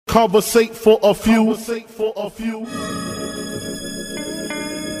Conversate for a few.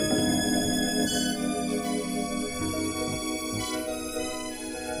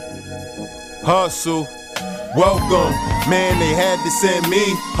 Hustle, welcome, man, they had to send me.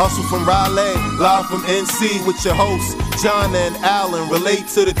 Hustle from Raleigh, live from NC with your hosts, John and Allen. Relate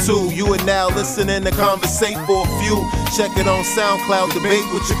to the two, you are now listening to Conversate for a few. Check it on SoundCloud, debate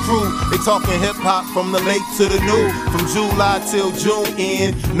with your crew. They talking hip-hop from the late to the new. From July till June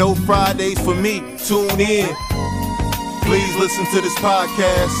end, no Fridays for me, tune in. Please listen to this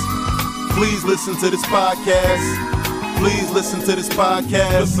podcast. Please listen to this podcast. Please listen to this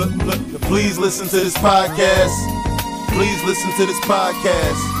podcast. Please listen to this podcast. Please listen to this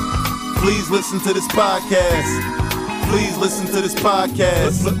podcast. Please listen to this podcast. Please listen to this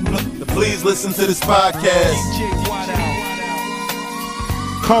podcast. Please listen to this podcast.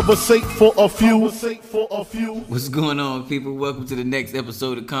 Conversate for a few. What's going on, people? Welcome to the next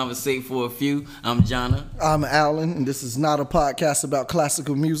episode of Conversate for a Few. I'm Jonna. I'm Alan, and this is not a podcast about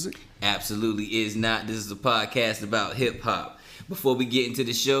classical music. Absolutely is not. This is a podcast about hip-hop. Before we get into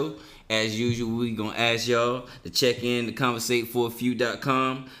the show, as usual, we're going to ask y'all to check in to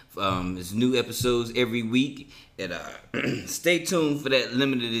conversateforafew.com. There's new episodes every week. And stay tuned for that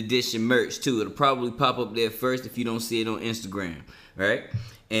limited edition merch, too. It'll probably pop up there first if you don't see it on Instagram, right?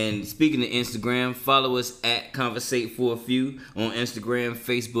 And speaking of Instagram, follow us at Conversate for a Few on Instagram,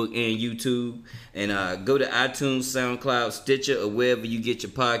 Facebook, and YouTube. And go to iTunes, SoundCloud, Stitcher, or wherever you get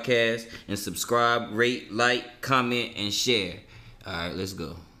your podcast. And subscribe, rate, like, comment, and share. All right, let's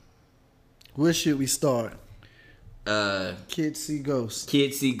go. Where should we start? Kids See Ghosts.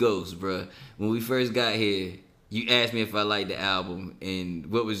 Kids See Ghosts, bro. When we first got here, you asked me if I liked the album.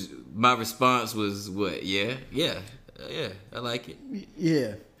 And my response was what? Yeah, I like it.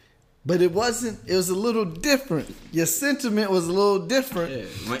 Yeah. But it was a little different. Your sentiment was a little different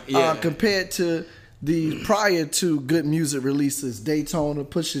compared to the prior two good music releases, Daytona,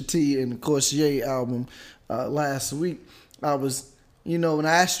 Pusha T, and of course Ye album last week. I was, when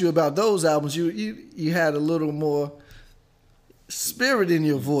I asked you about those albums, you had a little more spirit in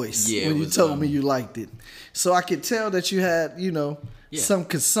your voice when you told me you liked it. So I could tell that you had, some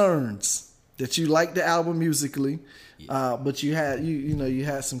concerns, that you liked the album musically. But you had you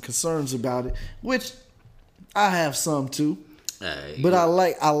had some concerns about it, which I have some too. But I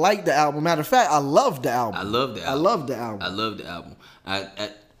like the album. Matter of fact, I love the album. I love the album. I love the album.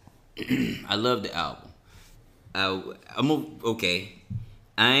 I love the album. I'm okay.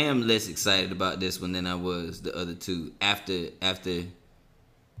 I am less excited about this one than I was the other two after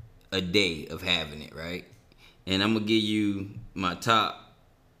a day of having it, right? And I'm gonna give you my top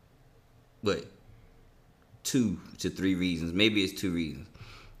 2 to 3 reasons. Maybe it's 2 reasons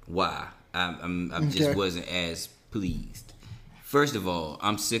why I just wasn't as pleased. First of all,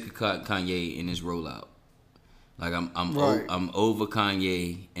 I'm sick of Kanye in his rollout. Like I'm over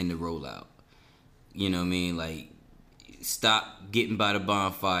Kanye and the rollout. You know what I mean? Like, stop getting by the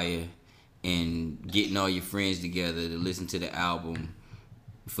bonfire and getting all your friends together to listen to the album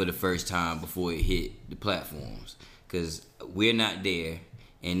for the first time before it hit the platforms. Because we're not there,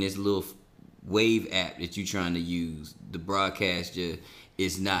 and this little Wave app that you're trying to use, the broadcaster,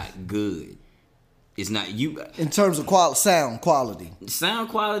 is not good. It's not you in terms of sound quality. Sound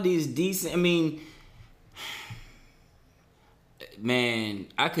quality is decent. I mean, man,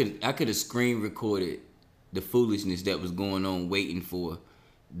 I could have screen recorded the foolishness that was going on, waiting for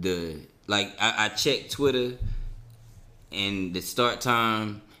I checked Twitter, and the start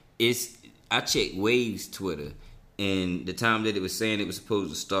time I checked Wave's Twitter, and the time that it was saying it was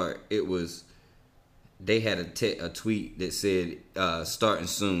supposed to start, they had a tweet that said starting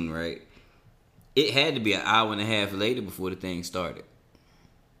soon, right? It had to be an hour and a half later before the thing started.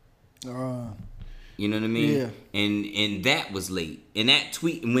 You know what I mean? Yeah. And that was late. And that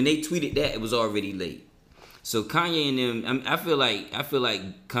tweet, when they tweeted that, it was already late. So Kanye and them, I feel like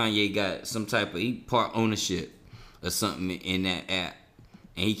Kanye got some type of part ownership or something in that app,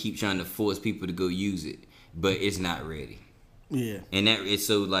 and he keep trying to force people to go use it, but it's not ready. Yeah. And that it's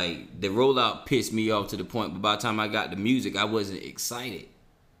so like the rollout pissed me off to the point, but by the time I got the music, I wasn't excited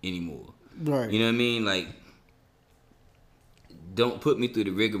anymore. Right. You know what I mean? Like, don't put me through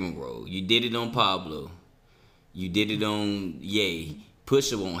the rigmarole. You did it on Pablo. You did it on Ye.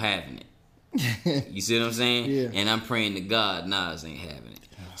 Pusha won't having it. You see what I'm saying? Yeah. And I'm praying to God Nas ain't having it.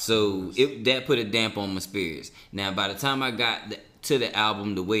 So that put a damp on my spirits. Now, by the time I got to the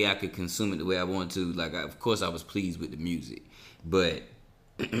album, the way I could consume it, the way I wanted to, of course I was pleased with the music. But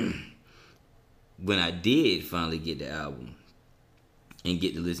when I did finally get the album and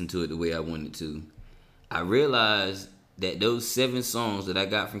get to listen to it the way I wanted to, I realized that those 7 songs that I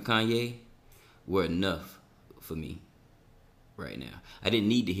got from Kanye were enough for me right now. I didn't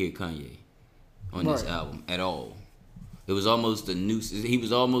need to hear Kanye on this album at all. It was almost a nuisance. He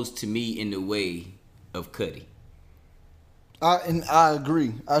was almost, to me, in the way of Cudi. I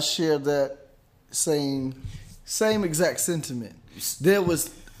agree. I share that same exact sentiment. There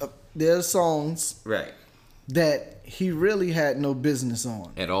are songs that he really had no business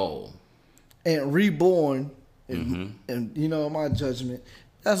on at all. And Reborn, and you know, my judgment,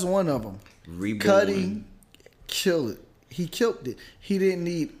 that's one of them. Reborn. Cudi killed it. He killed it. He didn't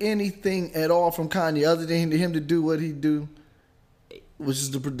need anything at all from Kanye other than him to do what he do, which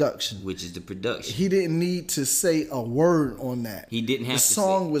is the production. He didn't need to say a word on that. He didn't have to. The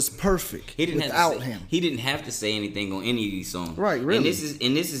song was perfect without him. He didn't have to say anything on any of these songs. Right, really. And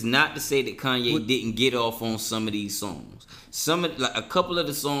this is not to say that Kanye didn't get off on some of these songs. A couple of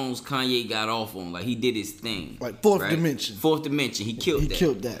the songs Kanye got off on, like he did his thing. Like Fourth Dimension. Fourth Dimension. He killed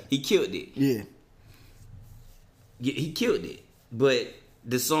that. He killed it. Yeah. He killed it. But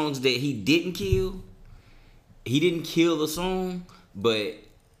the songs that he didn't kill the song, but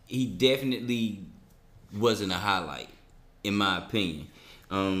he definitely wasn't a highlight, in my opinion.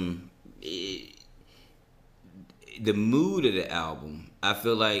 The mood of the album, I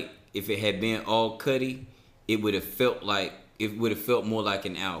feel like if it had been all Cudi, it would have felt more like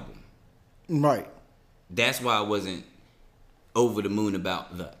an album. Right. That's why I wasn't over the moon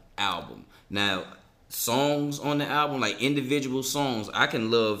about the album. Now, songs on the album, like individual songs, I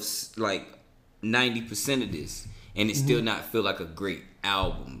can love like 90% of this and it still not feel like a great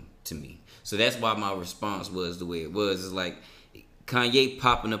album to me. So that's why my response was the way it was. It's like Kanye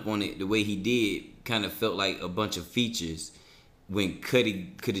popping up on it the way he did kind of felt like a bunch of features when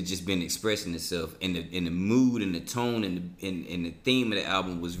Cudi could have just been expressing itself, and the mood and the tone and the theme of the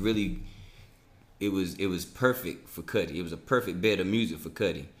album was really, it was perfect for Cudi. It was a perfect bed of music for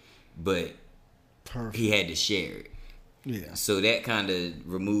Cudi, but he had to share it. Yeah. So that kind of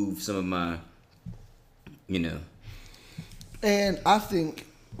removed some of my, and I think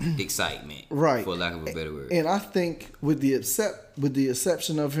excitement, right, for lack of a better word. And I think with the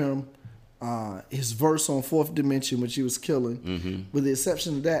exception of him, his verse on Fourth Dimension, which he was killing, with the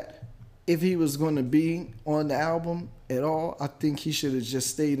exception of that, if he was going to be on the album at all, I think he should have just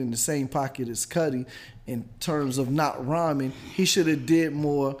stayed in the same pocket as Cudi in terms of not rhyming. He should have did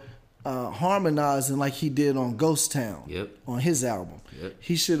more harmonizing like he did on Ghost Town on his album.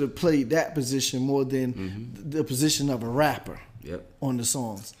 He should have played that position more than the position of a rapper on the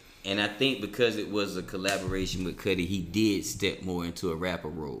songs. And I think because it was a collaboration with Cudi, he did step more into a rapper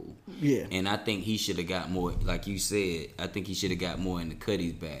role. Yeah. And I think he should have got more, like you said, I think he should have got more into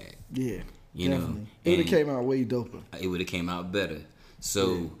Cudi's bag. Yeah. You definitely. know? It would have came out way doper. It would have came out better.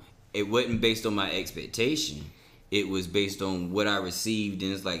 So it wasn't based on my expectation. It was based on what I received,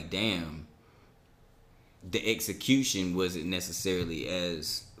 and it's like, damn, the execution wasn't necessarily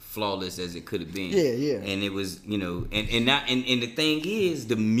as flawless as it could have been. Yeah. And it was, and the thing is,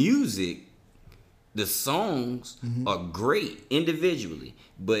 the music, the songs are great individually,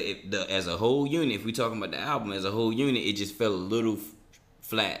 but as a whole unit, if we're talking about the album as a whole unit, it just fell a little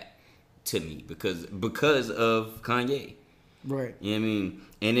flat to me because of Kanye. Right. You know what I mean?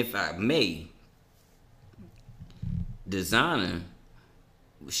 And if I may, Designer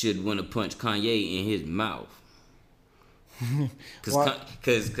should want to punch Kanye in his mouth.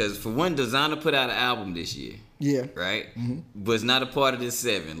 Because for one, Designer put out an album this year. Yeah. Right? Was not a part of this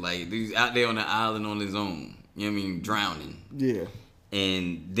 7. Like, he's out there on the island on his own. You know what I mean? Drowning. Yeah.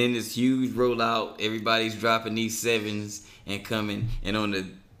 And then this huge rollout, everybody's dropping these 7s and coming, and on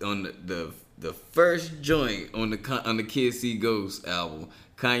the first joint on the Kids See Ghosts album,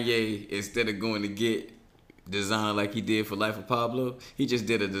 Kanye, instead of going to get Designer like he did for Life of Pablo, he just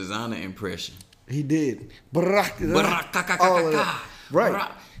did a Designer impression. He did. Right. It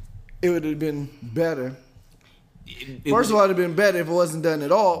would have been better. First of all, it would have been better if it wasn't done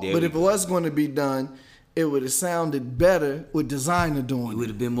at all. But if it was going to be done, it would have sounded better with Designer doing it. It would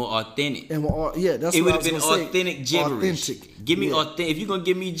have been more authentic. And more, that's what I was going to say. It would have been authentic gibberish. Authentic. Give me authentic. If you're going to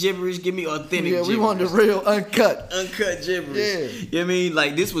give me gibberish, give me authentic gibberish. We want the real uncut. Uncut gibberish. Yeah. You know what I mean?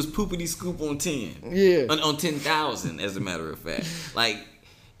 Like, this was Poopity Scoop on 10. Yeah. On 10,000, as a matter of fact. Like,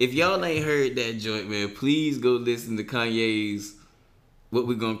 if y'all ain't heard that joint, man, please go listen to Kanye's, what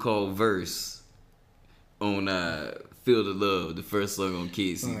we're going to call verse on Feel the Love, the first song on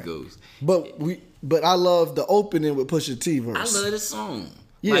Kids See Ghosts. But I love the opening with Pusha T verse. I love the song.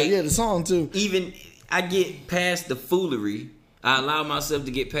 Yeah, the song too. Even I get past the foolery I allow myself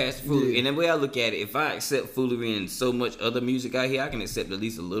to get past foolery. And the way I look at it, if I accept foolery and so much other music out here, I can accept at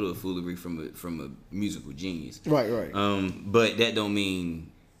least a little foolery from a musical genius. Right. But that don't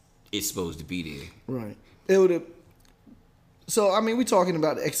mean it's supposed to be there. Right. It would have. So I mean, we're talking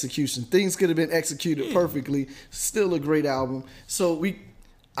about the execution. Things could have been executed perfectly. Still a great album. So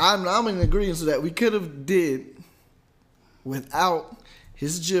I'm in agreement with that. We could have did without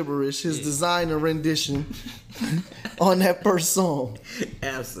his gibberish, his designer rendition on that first song.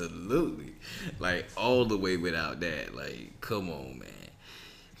 Absolutely. Like, all the way without that. Like, come on, man.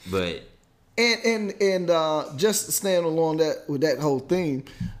 But and just staying along that with that whole theme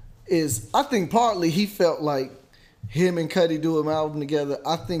is, I think partly he felt like him and Cudi do an album together.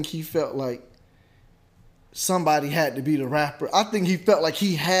 I think he felt like somebody had to be the rapper. I think he felt like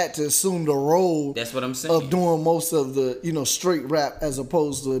he had to assume the role. That's what I'm saying. Of doing most of the, straight rap as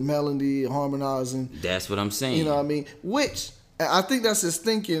opposed to melody, harmonizing. That's what I'm saying. You know what I mean? Which I think that's his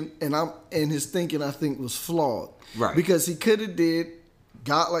thinking, and his thinking I think was flawed. Right. Because he could have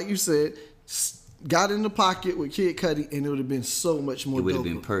got like you said, got in the pocket with Kid Cudi, and it would have been so much more. It would have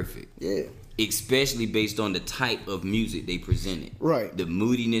been perfect. Yeah. Especially based on the type of music they presented. Right. The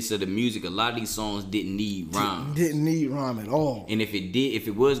moodiness of the music. A lot of these songs didn't need rhyme. Didn't need rhyme at all. And if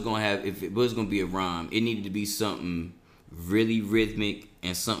it was gonna be a rhyme, it needed to be something really rhythmic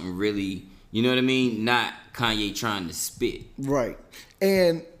and something really, you know what I mean? Not Kanye trying to spit. Right.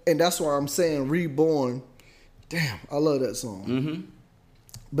 And that's why I'm saying Reborn. Damn, I love that song. Mm-hmm.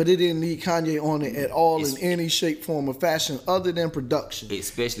 But it didn't need Kanye on it at all in any shape, form, or fashion other than production.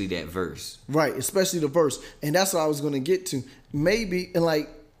 Especially that verse. Right, especially the verse. And that's what I was going to get to. Maybe,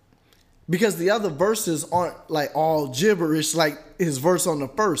 because the other verses aren't like all gibberish like his verse on the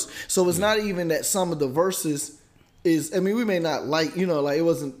first. So it's not even that some of the verses we may not like, it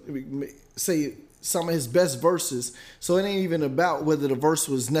wasn't, say, some of his best verses. So it ain't even about whether the verse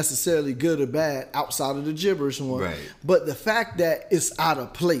was necessarily good or bad outside of the gibberish one. Right. But the fact that it's out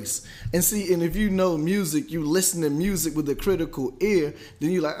of place. And if you know music, you listen to music with a critical ear, then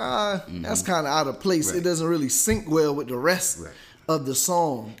you're like, that's kind of out of place. Right. It doesn't really sync well with the rest of the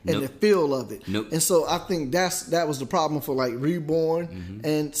song and the feel of it. And so I think that was the problem for like Reborn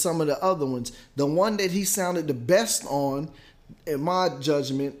and some of the other ones. The one that he sounded the best on, in my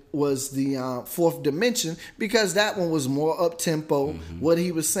judgment, was the Fourth Dimension, because that one was more up tempo. What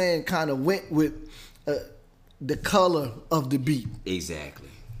he was saying kind of went with the color of the beat. Exactly.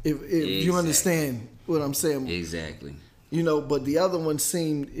 If you understand what I'm saying. Exactly. But the other one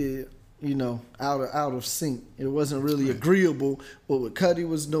seemed out of sync. It wasn't really agreeable with what Cudi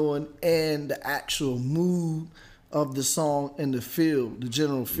was doing and the actual mood of the song and the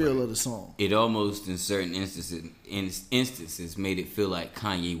general feel of the song. It almost, in certain instances, made it feel like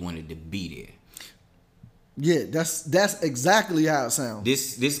Kanye wanted to be there. Yeah, that's exactly how it sounds.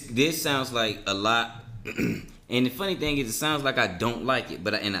 This sounds like a lot, and the funny thing is, it sounds like I don't like it,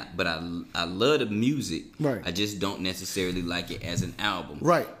 but I love the music. Right. I just don't necessarily like it as an album.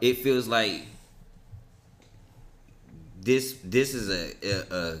 Right. It feels like this is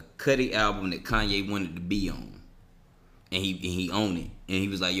a Cudi album that Kanye wanted to be on. And he owned it. And he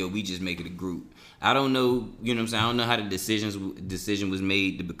was like, yo, we just make it a group. I don't know, you know what I'm saying? I don't know how the decision was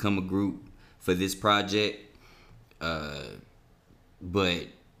made to become a group for this project. But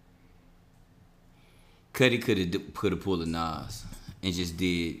Cudi could have pulled a Nas and just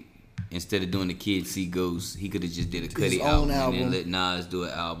did, instead of doing the Kids See Ghosts, he could have just did a Cudi album and then let Nas do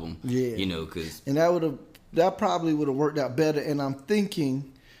an album. Yeah. Cause and that probably would have worked out better. And I'm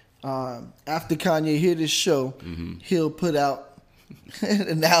thinking, after Kanye hit his show, he'll put out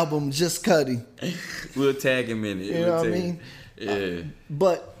an album just Cudi. We'll tag him in it. You know what I mean? Yeah.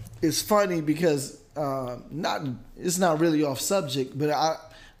 But it's funny because it's not really off subject, but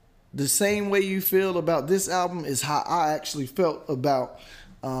the same way you feel about this album is how I actually felt about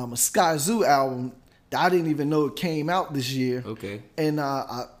a Skyzoo album that I didn't even know it came out this year. Okay. And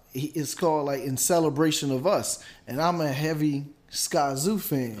it's called like In Celebration of Us, and I'm a heavy Skyzoo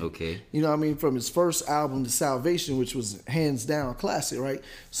fan. Okay. You know what I mean? From his first album, The Salvation, which was hands down a classic, right?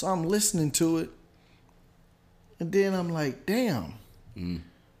 So I'm listening to it, and then I'm like, damn,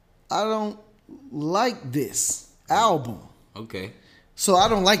 I don't like this album. Okay. So I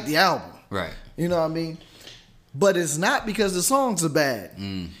don't like the album. Right. You know what I mean? But it's not because the songs are bad.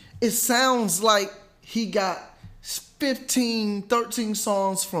 It sounds like he got 13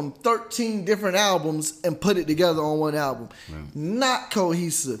 songs from 13 different albums and put it together on one album. Right. Not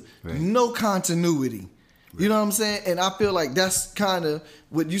cohesive. Right. No continuity. You know what I'm saying? And I feel like that's kind of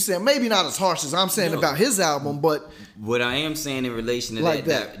what you said. Maybe not as harsh as I'm saying about his album, but what I am saying in relation to like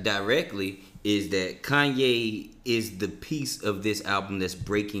that directly is that Kanye is the piece of this album that's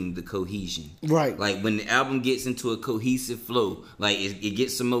breaking the cohesion. Right. Like when the album gets into a cohesive flow, like it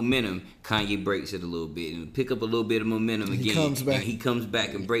gets some momentum, Kanye breaks it a little bit and pick up a little bit of momentum again. He comes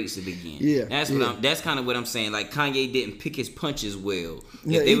back and breaks it again. Yeah. That's kind of what I'm saying. Like Kanye didn't pick his punches well.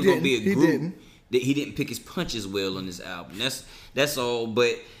 Yeah, if they were gonna be a group, he didn't pick his punches well on this album. That's all,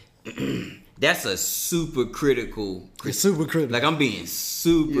 but that's a super critical. It's super critical. Like I'm being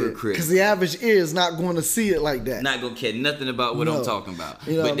super critical. Because the average ear is not going to see it like that. Not gonna care nothing about what I'm talking about.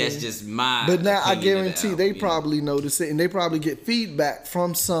 You know but that's just my. But now I guarantee they probably notice it, and they probably get feedback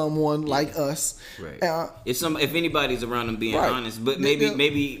from someone like us. Right. If anybody's around them being honest, but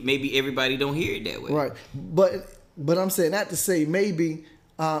maybe everybody don't hear it that way. Right. But I'm saying that to say maybe.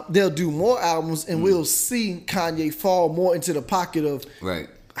 They'll do more albums, and we'll see Kanye fall more into the pocket of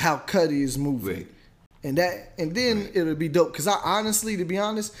how Cudi is moving, and then it'll be dope. Because I honestly, to be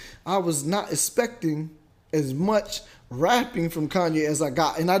honest, I was not expecting as much rapping from Kanye as I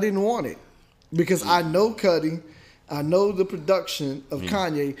got, and I didn't want it because I know Cudi, I know the production of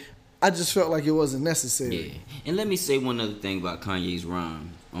Kanye. I just felt like it wasn't necessary. Yeah, and let me say one other thing about Kanye's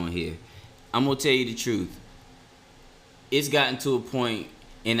rhyme on here. I'm gonna tell you the truth. It's gotten to a point.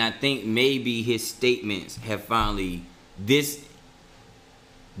 And I think maybe his statements have finally this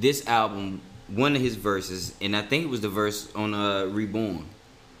album, one of his verses, and I think it was the verse on Reborn.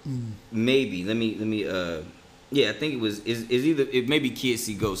 Maybe let me I think it was is either it may be Kids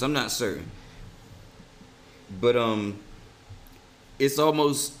See Ghosts. I'm not certain, but it's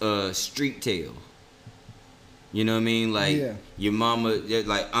almost street tale. You know what I mean? Like your mama,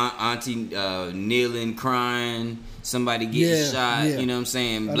 like auntie kneeling, crying. Somebody getting shot, you know what I'm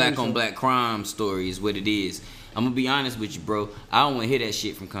saying? Black on black crime story is what it is. I'm gonna be honest with you, bro. I don't wanna hear that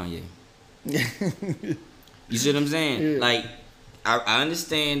shit from Kanye. You see what I'm saying? Yeah. Like, I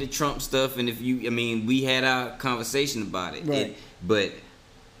understand the Trump stuff, and we had our conversation about it. Right. But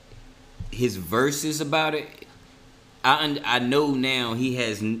his verses about it, I know now he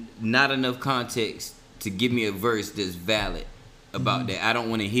has not enough context to give me a verse that's valid about that. I don't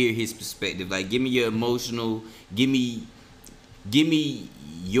want to hear his perspective. Like, give me your emotional, give me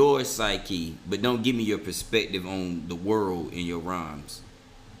your psyche, but don't give me your perspective on the world in your rhymes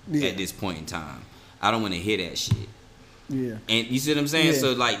at this point in time. I don't want to hear that shit. Yeah. And you see what I'm saying? Yeah.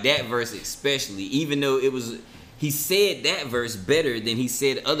 So like that verse especially, even though he said that verse better than he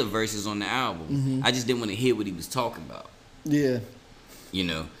said other verses on the album. I just didn't want to hear what he was talking about. Yeah. You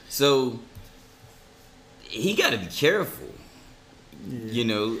know? So he got to be careful. Yeah. You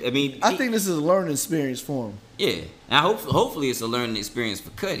know, I mean, I think this is a learning experience for him. Yeah, and hopefully it's a learning experience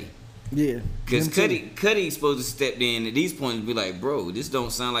for Cudi. Yeah, because Cudi's supposed to step in at these points and be like, bro, this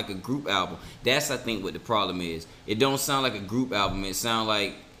don't sound like a group album. That's I think what the problem is. It don't sound like a group album. It sound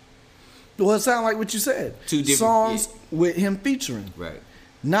like it sound like what you said. Two different songs with him featuring. Right.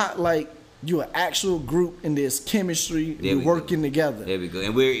 Not like you're an actual group and there's chemistry. We're working together. There we go.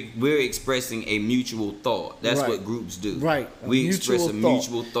 And we're expressing a mutual thought. That's what groups do. Right. We express a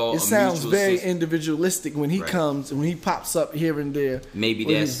mutual thought. It sounds very individualistic when he comes and when he pops up here and there. Maybe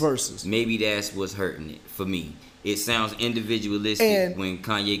with that's his verses. Maybe that's what's hurting it for me. It sounds individualistic when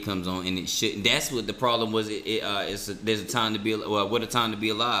Kanye comes on, and it shouldn't. That's what the problem was. There's a time to be what a time to be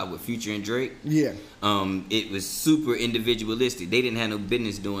alive with Future and Drake. Yeah. It was super individualistic. They didn't have no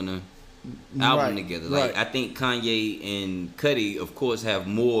business doing a album together. Like I think Kanye and Cudi, of course, have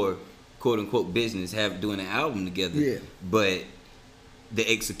more quote unquote business doing an album together. Yeah. But the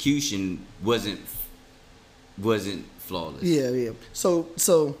execution wasn't flawless. Yeah.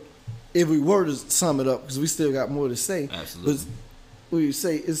 So if we were to sum it up, because we still got more to say. Absolutely. But we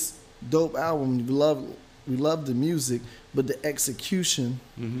say it's dope album. We love the music, but the execution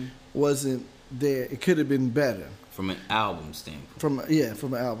wasn't there. It could have been better. From an album standpoint. From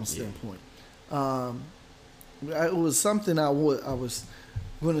an album standpoint. It was something I was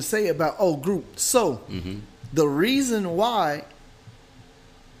going to say about group. So the reason why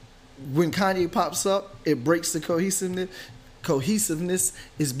when Kanye pops up, it breaks the cohesiveness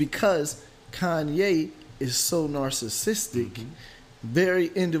is because Kanye is so narcissistic, very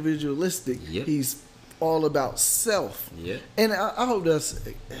individualistic. Yep. He's all about self. Yeah. And I hope that's.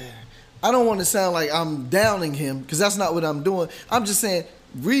 I don't want to sound like I'm downing him because that's not what I'm doing. I'm just saying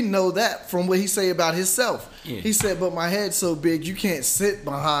we know that from what he say about himself. Yeah. He said, "But my head's so big, you can't sit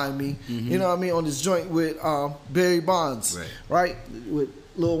behind me." You know what I mean? On this joint with Barry Bonds, right? With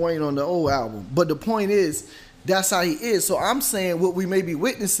Lil Wayne on the old album. But the point is, that's how he is. So I'm saying what we may be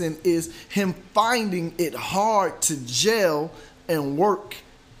witnessing is him finding it hard to gel and work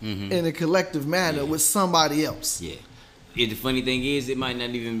in a collective manner with somebody else. Yeah. The funny thing is, it might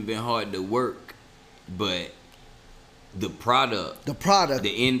not even been hard to work, but the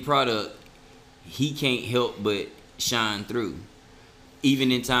end product, he can't help but shine through,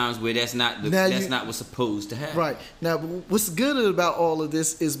 even in times where that's not what's supposed to happen. Right. Now, what's good about all of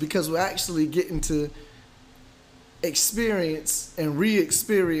this is because we're actually getting to experience and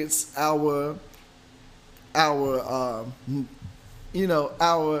re-experience our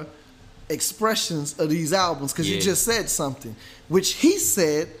expressions of these albums, because you just said something which he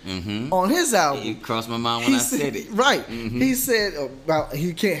said on his album. It crossed my mind when I said it. Right. He said about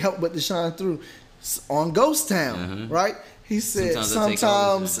he can't help but to shine through on Ghost Town, right? He said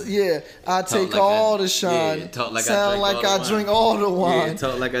sometimes I take all the shine. Yeah, talk like sound like I drink all the wine. Yeah,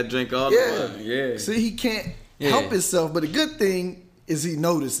 talk like I drink all the wine. Yeah. See, he can't help himself, but the good thing is he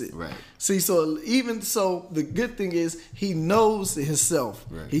noticed it. Right. See, so even so, the good thing is he knows himself.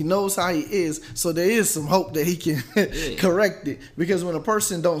 Right. He knows how he is. So there is some hope that he can correct it. Because when a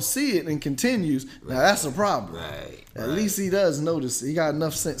person don't see it and continues, now that's a problem. Right. At least he does notice it. He got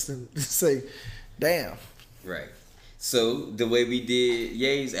enough sense to say, damn. Right. So the way we did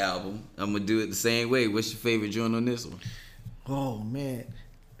Ye's album, I'm gonna do it the same way. What's your favorite joint on this one? Oh man.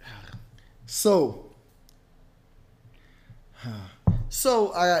 So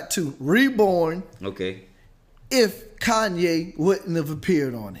I got two. Reborn. Okay. If Kanye wouldn't have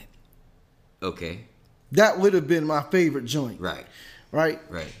appeared on it. Okay. That would have been my favorite joint. Right. Right?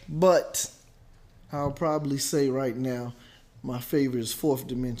 Right. But I'll probably say right now, my favorite is Fourth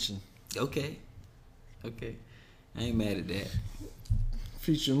Dimension. Okay. I ain't mad at that.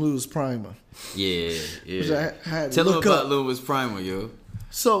 Featuring Louis Primer. Yeah. Which I had Tell him about Louis Primer, yo.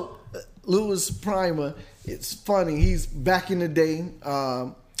 So, Louis Primer, it's funny. He's back in the day.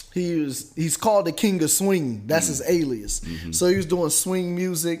 He's called the King of Swing. That's his alias. Mm-hmm. So he was doing swing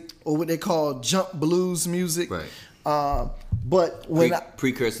music, or what they call jump blues music. Right. But when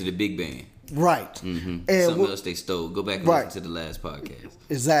precursor to the big band. Right. Mm-hmm. And something else they stole. Go back and listen to the last podcast.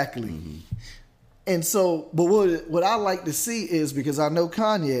 Exactly. Mm-hmm. And so, but what I like to see is, because I know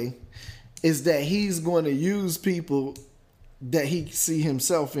Kanye, is that he's going to use people that he see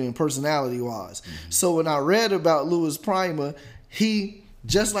himself in personality-wise. Mm-hmm. So when I read about Louis Primer, he,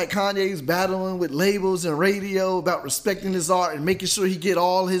 just like Kanye's battling with labels and radio about respecting his art and making sure he get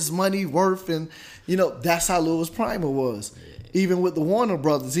all his money worth, and that's how Louis Primer was. Yeah. Even with the Warner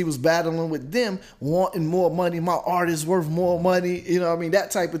Brothers, he was battling with them, wanting more money. My art is worth more money, that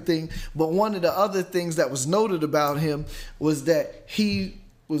type of thing. But one of the other things that was noted about him was that he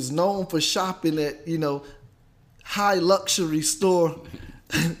was known for shopping at, high luxury store,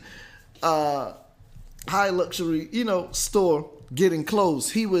 store getting clothes.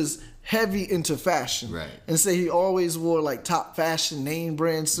 He was heavy into fashion. Right. And say he always wore like top fashion name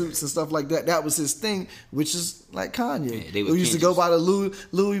brand suits and stuff like that. That was his thing, which is like Kanye. Yeah, who used to go by the Louis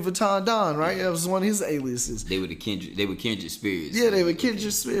Vuitton Don, right? Yeah. That was one of his aliases. They were kindred spirits. Yeah, they were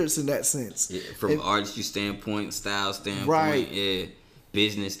kindred spirits in that sense. Yeah, from an artistry standpoint, style standpoint, right. Yeah.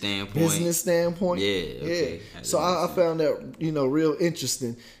 Business standpoint. Yeah, okay. Yeah. So I found that, real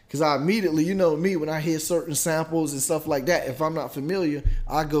interesting. Because I immediately, me, when I hear certain samples and stuff like that, if I'm not familiar,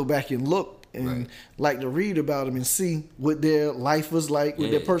 I go back and look and like to read about them and see what their life was like,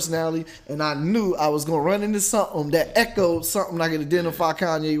 with their personality. And I knew I was going to run into something that echoed something I could identify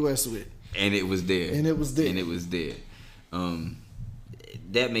Kanye West with. And it was there.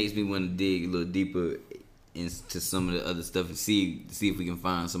 That makes me want to dig a little deeper into some of the other stuff and see if we can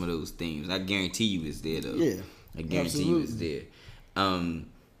find some of those themes. I guarantee you it's there, though. Yeah. I guarantee you it's there.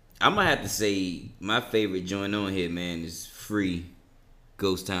 I might have to say my favorite joint on here, man, is Free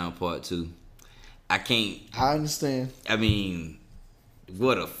Ghost Town Part 2. I understand. I mean,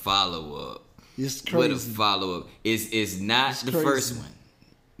 what a follow-up. It's crazy. What a follow-up. It's not the first one.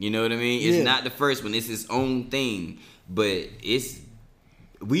 You know what I mean? It's not the first one. It's his own thing. But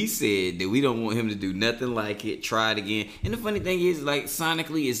we said that we don't want him to do nothing like it. Try it again. And the funny thing is, like,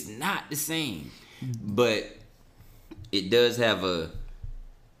 sonically, it's not the same. But it does have the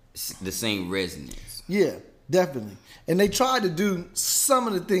same resonance. Yeah, definitely. And they tried to do some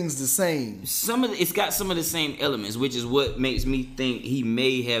of the things the same. It's got some of the same elements, which is what makes me think he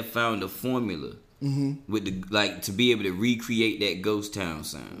may have found a formula with to be able to recreate that Ghost Town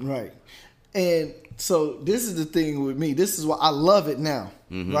sound. Right. And so this is the thing with me. This is why I love it now.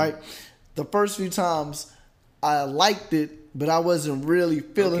 Right. The first few times I liked it, but I wasn't really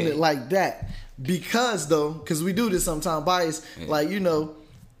feeling it like that. Because we do this sometimes, bias, like,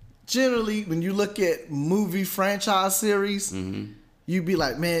 generally, when you look at movie franchise series, you'd be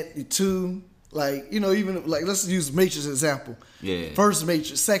like, man, 2, like, you know, even like, let's use Matrix example. Yeah. First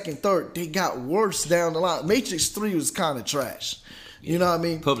Matrix, second, third, they got worse down the line. Matrix 3 was kind of trash. You know what I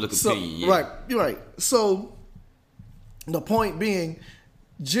mean? Public opinion, yeah. Right, you're right. So, the point being,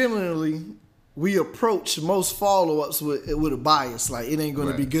 generally, we approach most follow-ups with a bias. Like, it ain't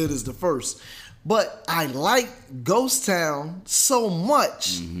going to be good as the first. But I like Ghost Town so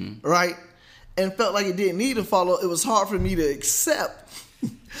much, right? And felt like it didn't need a follow. It was hard for me to accept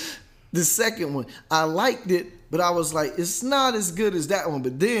the second one. I liked it, but I was like, it's not as good as that one.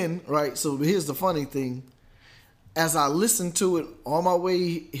 But then, right, so here's the funny thing. As I listened to it on my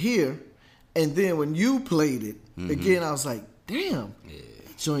way here, and then when you played it, again, I was like, damn,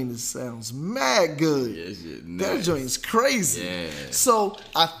 that joint sounds mad good. That joint is crazy. Yeah. So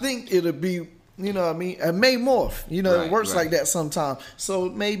I think it'll be, you know what I mean? It may morph. You know, it works like that sometimes. So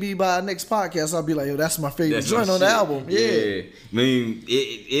maybe by our next podcast, I'll be like, yo, that's my favorite joint on the album. Yeah. I mean,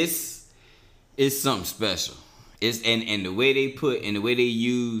 it's something special. It's and the way they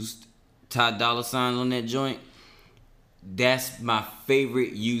used Ty Dolla $ign on that joint, that's my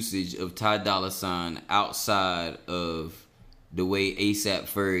favorite usage of Ty Dolla $ign outside of the way A$AP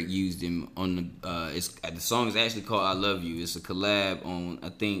Ferg used him on the song is actually called I Love You. It's a collab on, I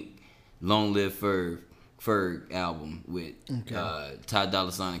think, Long Live Ferg album with Ty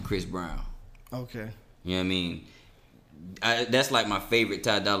Dolla $ign and Chris Brown. Okay. You know what I mean? That's like my favorite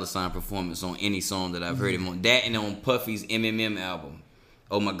Ty Dolla $ign performance on any song that I've heard him on. That and on Puffy's MMM album.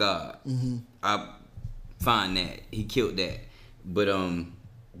 Oh my God. I find that. He killed that. But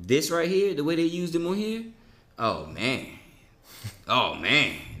this right here, the way they used him on here, oh man.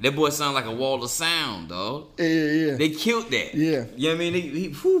 That boy sound like a wall of sound, dog. Yeah. They killed that. Yeah. You know what I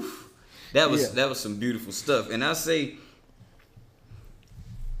mean? That was some beautiful stuff. And I say,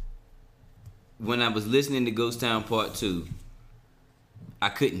 when I was listening to Ghost Town Part 2, I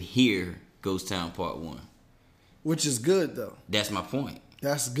couldn't hear Ghost Town Part 1. Which is good, though. That's my point.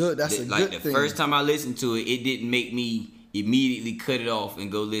 That's good. That's a good thing. Like the first time I listened to it, it didn't make me immediately cut it off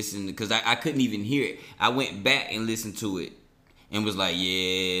and go listen, because I couldn't even hear it. I went back and listened to it and was like,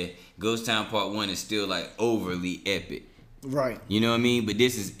 yeah, Ghost Town Part 1 is still like overly epic. Right. You know what I mean? But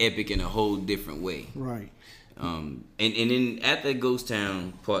this is epic in a whole different way. Right. And then after Ghost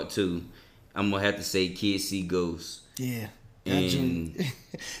Town Part 2, I'm gonna have to say Kids See Ghosts. Yeah. And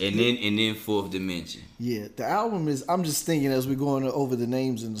then Fourth Dimension. Yeah, the album is. I'm just thinking as we're going over the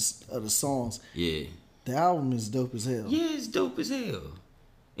names of the songs. Yeah, the album is dope as hell. Yeah, it's dope as hell.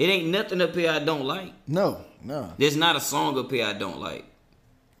 It ain't nothing up here I don't like. No. There's not a song up here I don't like.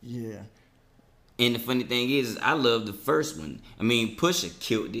 Yeah. And the funny thing is I love the first one. I mean, Pusha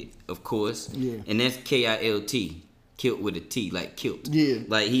killed it, of course. Yeah. And that's Kilt. Kilt with a T, like kilt. Yeah.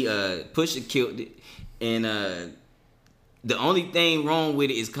 Like Pusha killed it. And the only thing wrong with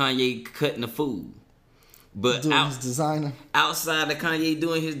it is Kanye cutting the food. But doing his designer. Outside of Kanye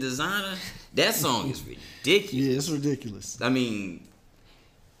doing his designer, that song is ridiculous. Yeah, it's ridiculous. I mean,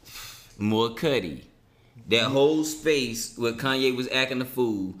 more Cudi. That whole space where Kanye was acting the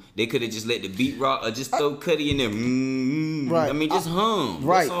fool, they could have just let the beat rock or just throw Cudi in there. Right. I mean, just hum.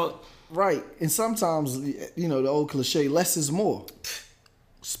 Right. Right. And sometimes, you know, the old cliche, less is more.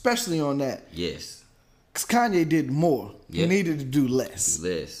 Especially on that. Yes. Because Kanye did more. Yep. He needed to do less.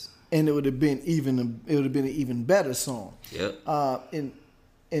 And it would have been an even better song. Yep.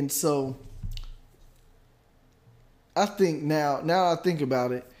 And so I think now I think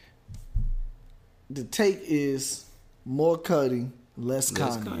about it, the take is more Cudi, less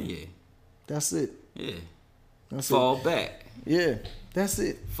Kanye. That's it. Yeah. That's Fall it. back. Yeah. That's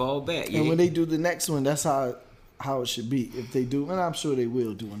it. Fall back. Yeah. And when they do the next one, that's how it should be. If they do, and I'm sure they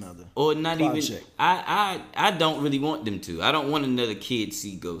will do another. Or not project. Even. I don't really want them to. I don't want another Kids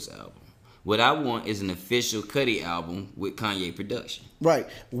See Ghosts album. What I want is an official Cudi album with Kanye production. Right.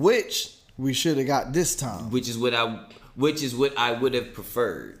 Which we should have got this time. Which is what I would have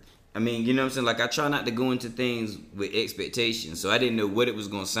preferred. I mean, you know what I'm saying? Like, I try not to go into things with expectations, so I didn't know what it was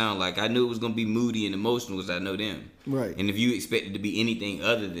going to sound like. I knew it was going to be moody and emotional because I know them. Right. And if you expect it to be anything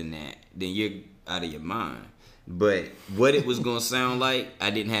other than that, then you're out of your mind. But what it was going to sound like, I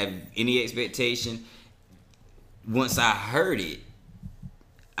didn't have any expectation. Once I heard it,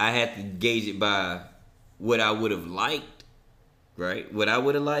 I had to gauge it by what I would have liked, right? What I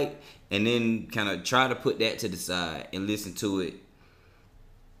would have liked, and then kind of try to put that to the side and listen to it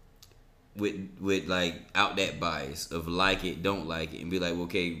with like out that bias of like it, don't like it, and be like,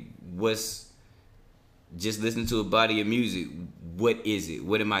 okay, just listen to a body of music. What is it?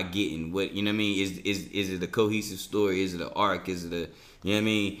 What am I getting? What, you know what I mean? Is it a cohesive story? Is it an arc? Is it a You know what I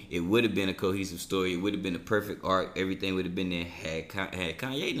mean? It would have been a cohesive story. It would have been a perfect arc. Everything would have been there had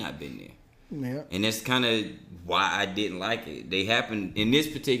Kanye not been there. Yeah. And that's kind of why I didn't like it. They happened in this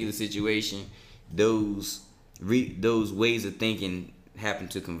particular situation. Those ways of thinking happen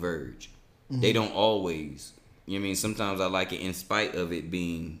to converge. Mm-hmm. They don't always. You know what I mean? Sometimes I like it in spite of it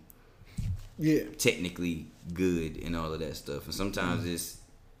being technically good and all of that stuff. And sometimes it's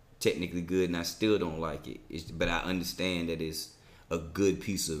technically good and I still don't like it. But I understand that it's a good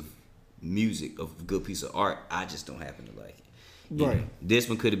piece of music, a good piece of art. I just don't happen to like it. You know, this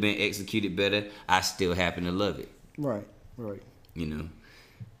one could have been executed better. I still happen to love it. Right. You know.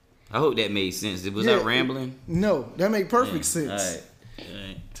 I hope that made sense. Was I rambling? No, that made perfect sense. All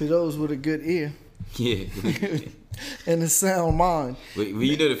right. To those with a good ear. Yeah. And a sound mind. Well,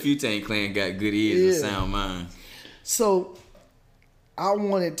 you know the Wu-Tang Clan got good ears and sound minds. So, I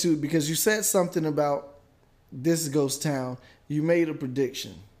wanted to, because you said something about this Ghost Town. You made a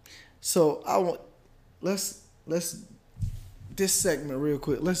prediction. So, let's this segment real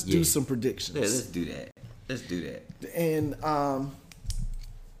quick. Let's do some predictions. Yeah, let's do that. And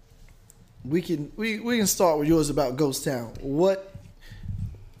we can start with yours about Ghost Town. What?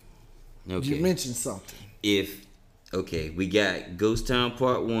 Okay. You mentioned something. We got Ghost Town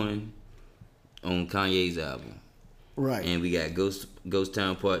Part 1 on Kanye's album. Right. And we got Ghost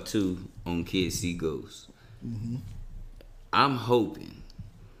Town Part 2 on Kids See Ghosts. Mm-hmm. I'm hoping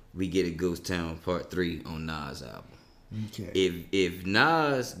we get a Ghost Town Part 3 on Nas' album. Okay. If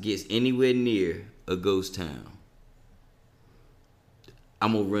Nas gets anywhere near a Ghost Town,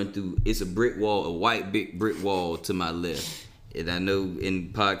 I'm gonna run through. It's a brick wall, a white big brick wall to my left, and I know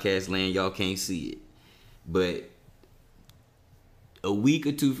in podcast land y'all can't see it, but a week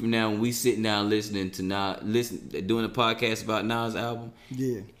or two from now, when we sitting down listening to doing a podcast about Nas' album,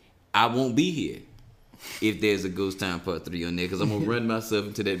 I won't be here if there's a Ghost Town Part 3 on there, because I'm gonna run myself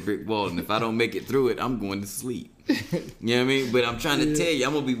into that brick wall, and if I don't make it through it, I'm going to sleep. You know what I mean? But I'm trying to tell you,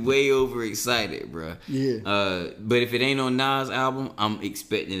 I'm gonna be way overexcited, bro. Yeah. But if it ain't on Nas' album, I'm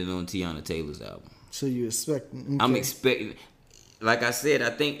expecting it on Tiana Taylor's album. So you expecting? Okay. I'm expecting. Like I said, I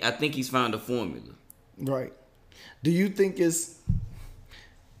think he's found a formula. Right. Do you think it's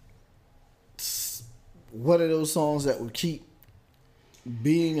one of those songs that would keep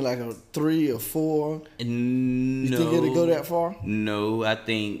being like a 3 or 4? No. You think it'll go that far? No,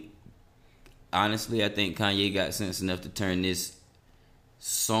 honestly, I think Kanye got sense enough to turn this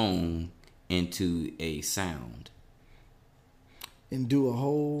song into a sound. And do a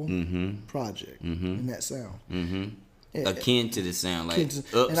whole project in that sound. Mm-hmm. Yeah. Akin to the sound, like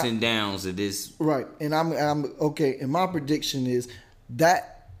ups and downs of this. Right. And I'm okay, and my prediction is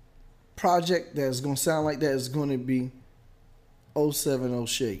that project that's going to sound like that is going to be 070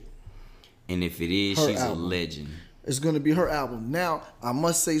 Shake. And if it is, she's a legend. It's going to be her album. Now, I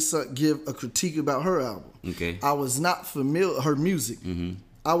must give a critique about her album. Okay. I was not familiar her music. Mm-hmm.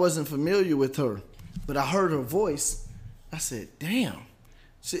 I wasn't familiar with her, but I heard her voice. I said, "Damn,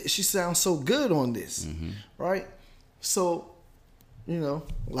 she sounds so good on this." Mm-hmm. Right? So,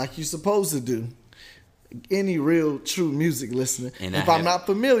 like you're supposed to do. Any real true music listener. And if I'm not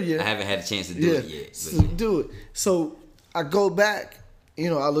familiar, I haven't had a chance to do it yet. So do it. So I go back.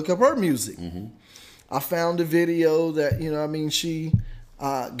 I look up her music. Mm-hmm. I found a video that, she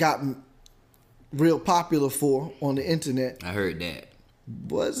got real popular for on the internet. I heard that.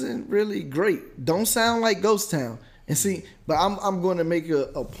 Wasn't really great. Don't sound like Ghost Town. And see, but I'm going to make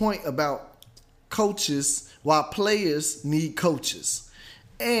a point about coaches, why players need coaches,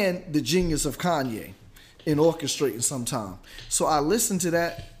 and the genius of Kanye in orchestrating sometime. So I listened to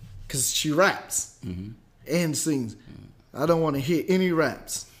that because she raps and sings. I don't want to hear any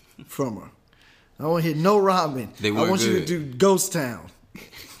raps from her. I don't want to hear no rhyming. I want you to do Ghost Town.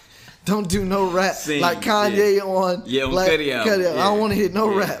 Don't do no rap like Kanye on Cudi album. I don't want to hear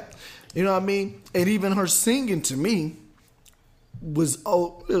no rap. You know what I mean? And even her singing to me was it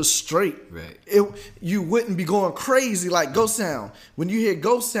was straight. Right. You wouldn't be going crazy like Ghost Town. When you hear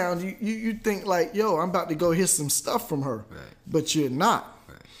Ghost Town, you think like, yo, I'm about to go hear some stuff from her. Right. But you're not.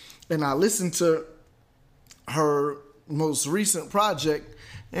 Right. And I listened to her most recent project,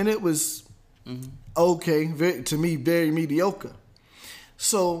 and it was okay, to me, very mediocre.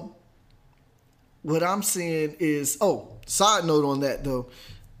 So what I'm saying is, side note on that though.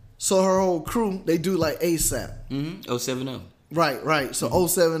 So her whole crew, they do like ASAP. 070. Right. So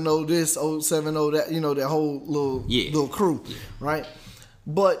 070 this, 070 that, that whole little crew, right?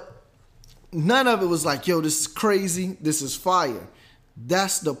 But none of it was like, yo, this is crazy, this is fire.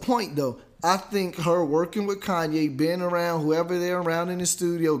 That's the point though. I think her working with Kanye, being around whoever they're around in the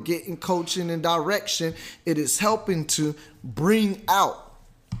studio, getting coaching and direction, it is helping to bring out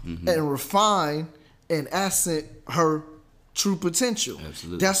and refine and accent her true potential.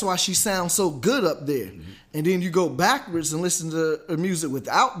 Absolutely. That's why she sounds so good up there. And then you go backwards and listen to her music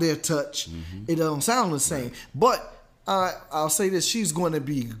without their touch, it don't sound the same. But I'll say this, she's going to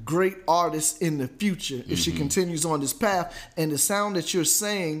be a great artist in the future if she continues on this path. And the sound that you're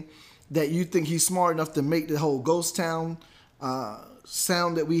saying that you think he's smart enough to make the whole Ghost Town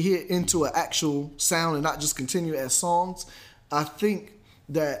sound that we hear into an actual sound and not just continue as songs, I think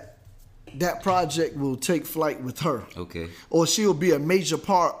that project will take flight with her. Okay. Or she'll be a major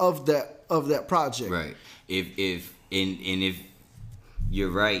part of that project. Right. If you're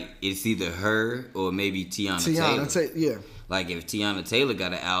right, it's either her or maybe Tiana Taylor. Yeah. Like if Tiana Taylor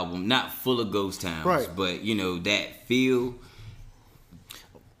got an album, not full of ghost towns, right, but you know that feel,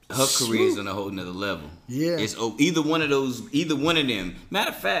 her career's on a whole nother level. Yeah. It's either one of them. Matter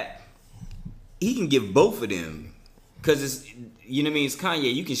of fact, he can give both of them, cause it's, you know what I mean. It's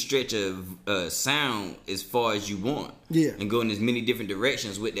Kanye. You can stretch a sound as far as you want. Yeah. And go in as many different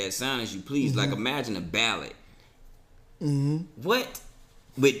directions with that sound as you please. Like imagine a ballad. What?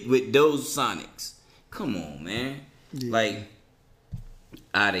 With those sonics. Come on, man. Yeah. Like,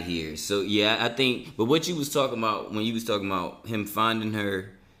 out of here. So yeah, I think. But what you was talking about when you was talking about him finding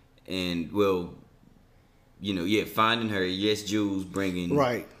her, and well, you know, yeah, finding her. Yes, Jules bringing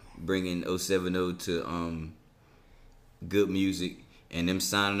 070 to good music, and them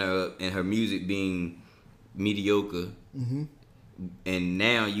signing her up, and her music being mediocre. And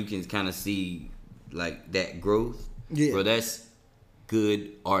now you can kind of see like that growth. Yeah, bro, that's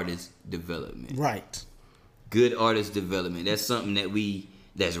good artist development. Right. Good artist development. That's something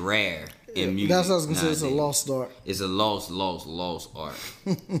that's rare in music. That's what I was gonna say. It's a lost art. It's a lost art.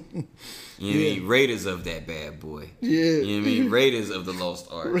 You know what I mean? Raiders of that bad boy. Yeah. You know what I mean? Raiders of the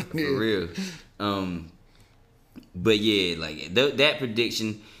lost art. For real. But yeah, like that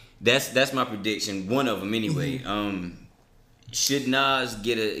prediction, that's my prediction. One of them anyway. Should Nas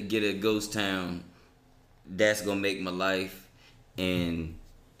get a Ghost Town, that's gonna make my life. And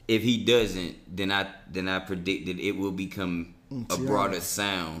if he doesn't, then I predict that it will become a broader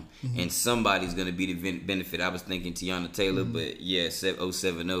sound, and somebody's gonna be the benefit. I was thinking Tiana Taylor, but yeah,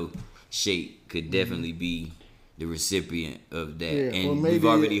 070 Shake could definitely be the recipient of that. Yeah, and we've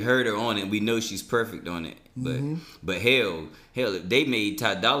already heard her on it. We know she's perfect on it. But hell, they made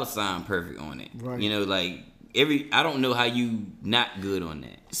Ty Dolla $ign perfect on it. Right. You know, like I don't know how you not good on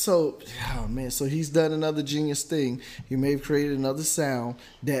that. So, oh man, so he's done another genius thing. He may have created another sound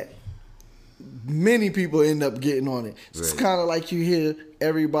that many people end up getting on it. So It's kind of like you hear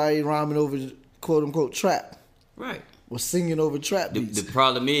everybody rhyming over quote unquote trap. Right. Or singing over trap beats. The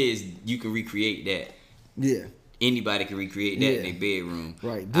problem is you can recreate that. Yeah. Anybody can recreate that in their bedroom.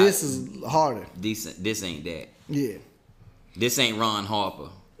 Right. This is harder. This ain't that. Yeah. This ain't Ron Harper.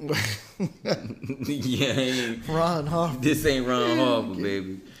 Yeah, Ron Harper. This ain't Ron Harper,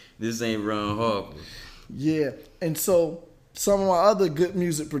 baby. This ain't Ron Harper. Yeah. And so some of my other good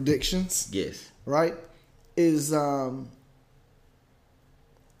music predictions. Yes. Right? Is that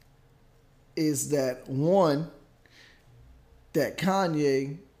one, that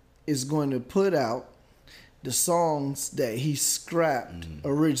Kanye is going to put out the songs that he scrapped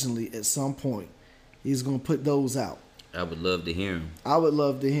originally at some point. He's going to put those out. I would love to hear him. I would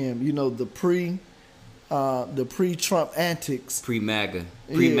love to hear him. You know, the pre-Trump antics. Pre-MAGA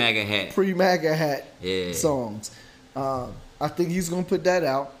hat. Pre-MAGA hat songs. I think he's going to put that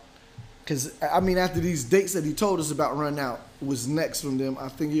out. Because, I mean, after these dates that he told us about run out was next from them, I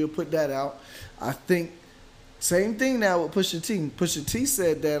think he'll put that out. I think, same thing now with Pusha T. Pusha T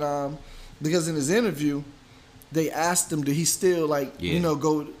said that, because in his interview, they asked him, did he still,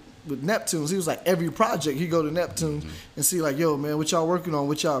 go with Neptunes? He was like, every project, he go to Neptunes and see, like, yo, man, what y'all working on,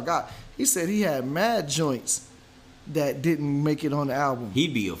 what y'all got? He said he had mad joints that didn't make it on the album.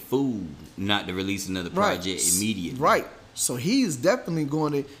 He'd be a fool not to release another project immediately. Right. So he's definitely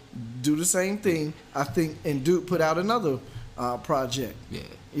going to do the same thing, I think, and put out another project. Yeah.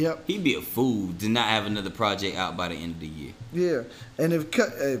 Yep. He'd be a fool to not have another project out by the end of the year. Yeah. And if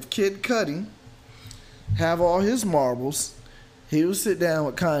Kid Cudi have all his marbles, he will sit down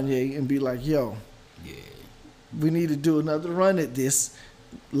with Kanye and be like, yo, we need to do another run at this.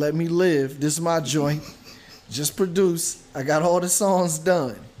 Let me live. This is my joint. Just produce. I got all the songs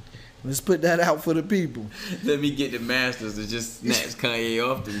done. Let's put that out for the people. Let me get the masters to just snatch Kanye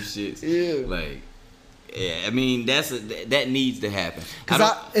off them shits. Yeah. Like, yeah, I mean, that needs to happen.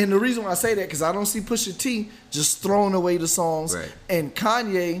 And the reason why I say that, because I don't see Pusha T just throwing away the songs. Right. And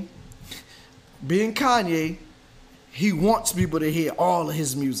Kanye, being Kanye, he wants people to hear all of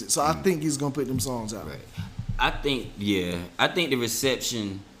his music. So I think he's gonna put them songs out. Right. I think the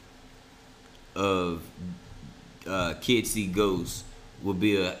reception of Kids See Ghosts will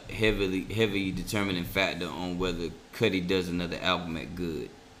be a heavy determining factor on whether Cudi does another album at Good.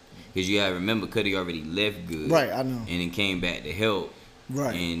 Because you gotta remember, Cudi already left Good, right? I know, and then came back to Help,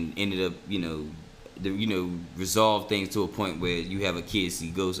 right? And ended up, resolve things to a point where you have a Kids See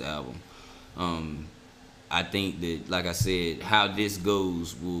Ghosts album. I think that, like I said, how this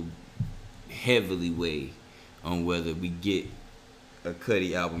goes will heavily weigh on whether we get a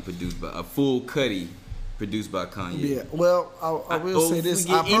Cudi album a full Cudi produced by Kanye. Yeah, well, I will say this.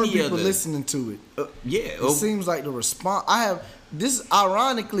 I've heard people listening to it. It seems like the response. I have this,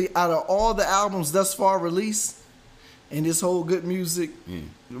 ironically, out of all the albums thus far released and this whole Good Music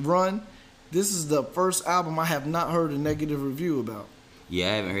run, this is the first album I have not heard a negative review about. Yeah,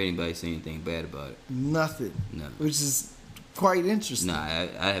 I haven't heard anybody say anything bad about it. Nothing. No. Which is quite interesting. Nah, I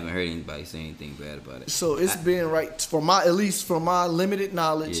haven't heard anybody say anything bad about it. So it's been right, at least from my limited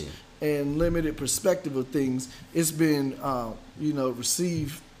knowledge and limited perspective of things, it's been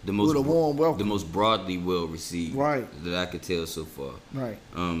received with a warm welcome. The most broadly well received, right, that I could tell so far. Right.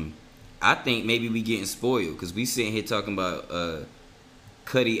 I think maybe we getting spoiled because we sitting here talking about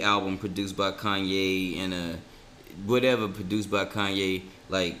Cudi album produced by Kanye and whatever produced by Kanye.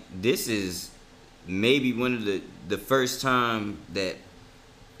 Like, this is maybe one of the first time that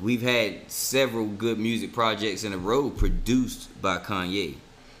we've had several good music projects in a row produced by Kanye.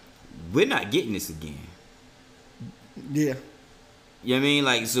 We're not getting this again. Yeah. You know what I mean?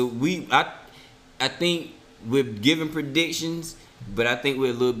 Like, so I think we're giving predictions, but I think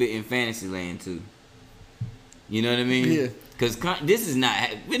we're a little bit in fantasy land too. You know what I mean? Yeah. Because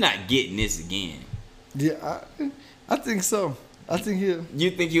we're not getting this again. Yeah, I think so. I think he'll.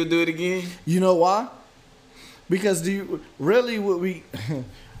 You think he'll do it again? You know why? Because what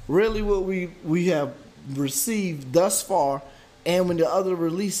we have received thus far, and when the other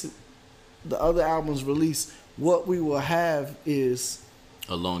albums release, what we will have is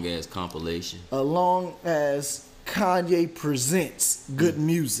a long ass compilation. A long as Kanye presents good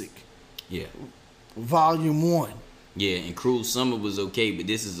music. Yeah. Volume 1. Yeah, and Cruel Summer was okay, but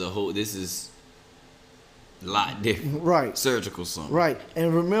this is a lot different. Right. Surgical Summer. Right.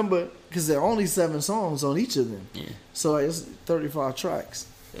 And remember, because there are only 7 songs on each of them. Yeah. So it's 35 tracks.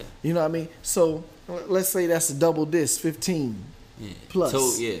 Yeah. You know what I mean? So let's say that's a double disc, 15 plus.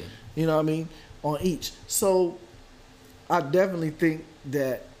 So, yeah. You know what I mean? On each. So I definitely think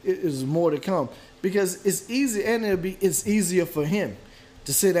that it is more to come. Because it's easy, and it's easier for him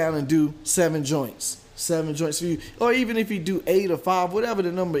to sit down and do 7 joints. 7 joints for you. Or even if he do 8 or 5, whatever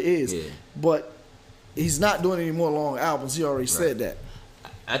the number is. Yeah. But he's not doing any more long albums. He already said that.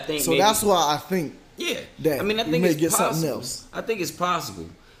 I think so. That's why I think. Yeah. That I think we may it's get possible. something else. I think it's possible.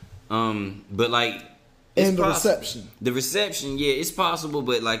 But like. And the reception. The reception, yeah, it's possible.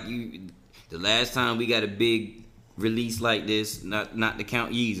 But like the last time we got a big release like this, not to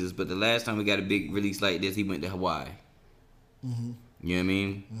count Yeezus, but the last time we got a big release like this, he went to Hawaii. Mm-hmm. You know what I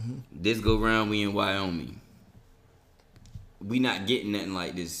mean? Mm-hmm. This go round, we in Wyoming. We not getting nothing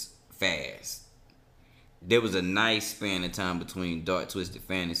like this fast. There was a nice span of time between Dark Twisted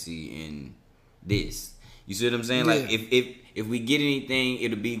Fantasy and this. You see what I'm saying? Yeah. Like if we get anything,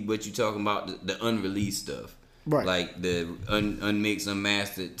 it'll be what you talking about, the unreleased stuff, right? Like the unmixed,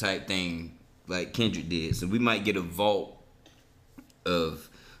 unmastered type thing, like Kendrick did. So we might get a vault of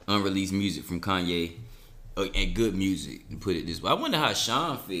unreleased music from Kanye. And good music, to put it this way. I wonder how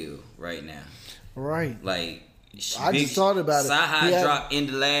Sean feel right now. Right. Like, I just thought about it. Sci-Hi dropped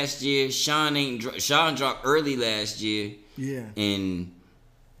into last year. Sean dropped early last year. Yeah. And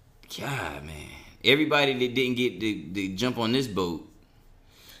God, man, everybody that didn't get the jump on this boat.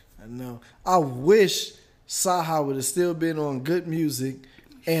 I know. I wish Sci-Hi would have still been on Good Music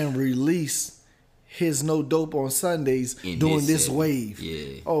and released his No Dope on Sundays doing this wave.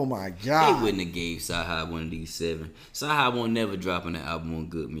 Yeah. Oh my God. They wouldn't have gave Sci-Hi one of these 7. Sci-Hi won't never drop an album on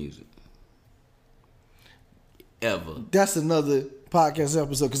Good Music. Ever. That's another podcast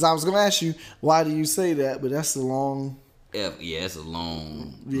episode. Because I was going to ask you, why do you say that? But that's a long... Yeah, it's a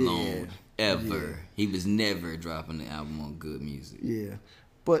long... Ever. Yeah. He was never dropping the album on Good Music. Yeah.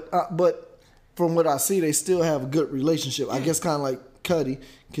 But from what I see, they still have a good relationship. Yeah. I guess kind of like Cudi,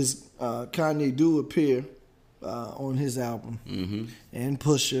 because Kanye do appear on his album, and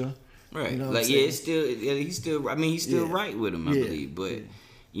Pusha, right? You know like he's still right with him, I believe. But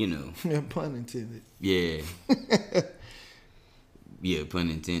you know, yeah, pun intended. Yeah, yeah,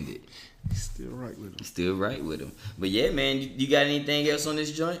 pun intended. Still right with him. Still right with him. But yeah, man, you got anything else on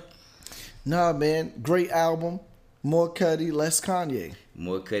this joint? Nah, man, great album. More Cudi, less Kanye.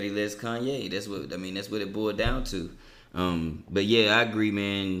 More Cudi, less Kanye. That's what it boiled down to. But yeah, I agree,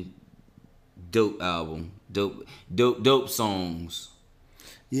 man. Dope album. Dope songs.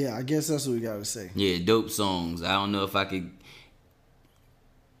 Yeah, I guess that's what we gotta say. Yeah, dope songs. I don't know if I could.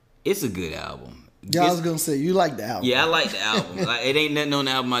 It's a good album. Yeah, I was gonna say you like the album. Yeah, I like the album. Like, it ain't nothing on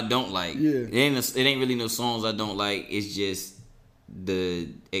the album I don't like. Yeah, it ain't really no songs I don't like. It's just the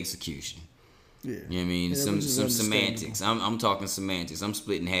execution. Yeah, you know what I mean. Some semantics. I'm talking semantics. I'm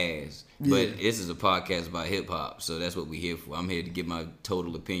splitting hairs. But this is a podcast about hip hop, so that's what we're here for. I'm here to give my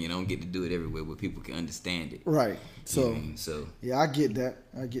total opinion. I don't get to do it everywhere where people can understand it. Right. So, you know what I mean? So yeah, I get that.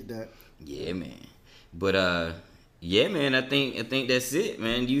 Yeah, man. But yeah, man. I think that's it,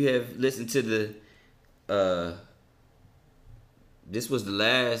 man. You have listened to the. This was the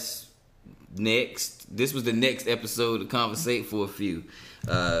next episode of Conversate for a Few.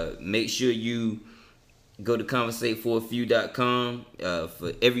 Make sure you go to conversateforafew.com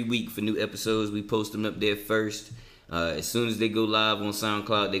for every week for new episodes. We post them up there first. As soon as they go live on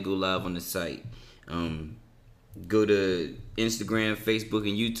SoundCloud, they go live on the site. Go to Instagram, Facebook,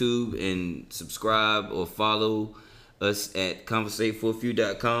 and YouTube and subscribe or follow us at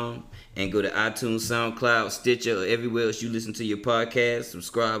conversateforafew.com, and go to iTunes, SoundCloud, Stitcher, or everywhere else you listen to your podcast.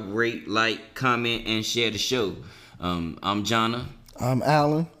 Subscribe, rate, like, comment, and share the show. I'm Jonna. I'm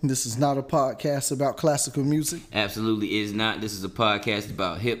Alan. This is not a podcast about classical music. Absolutely is not. This is a podcast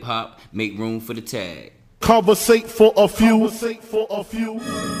about hip hop. Make room for the tag. Conversate for a few. Conversate for a few.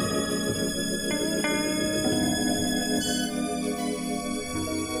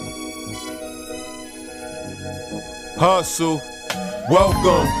 Hustle,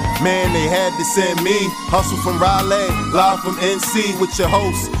 welcome, man, they had to send me. Hustle from Raleigh, live from NC with your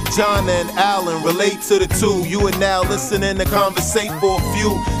hosts, Jonna and Alan, relate to the two. You are now listening to Conversate for a Few.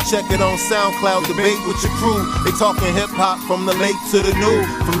 Check it on SoundCloud, debate with your crew. They talking hip-hop from the late to the new.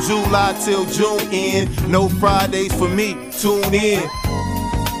 From July till June end, no Fridays for me, tune in.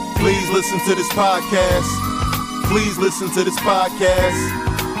 Please listen to this podcast. Please listen to this podcast.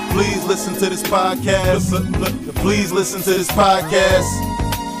 Please listen to this podcast. Please listen to this podcast.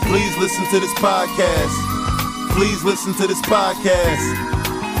 Please listen to this podcast. Please listen to this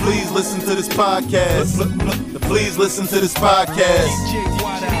podcast. Please listen to this podcast. Please listen to this podcast.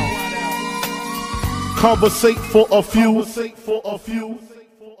 Conversate for a few. Conversate for a few.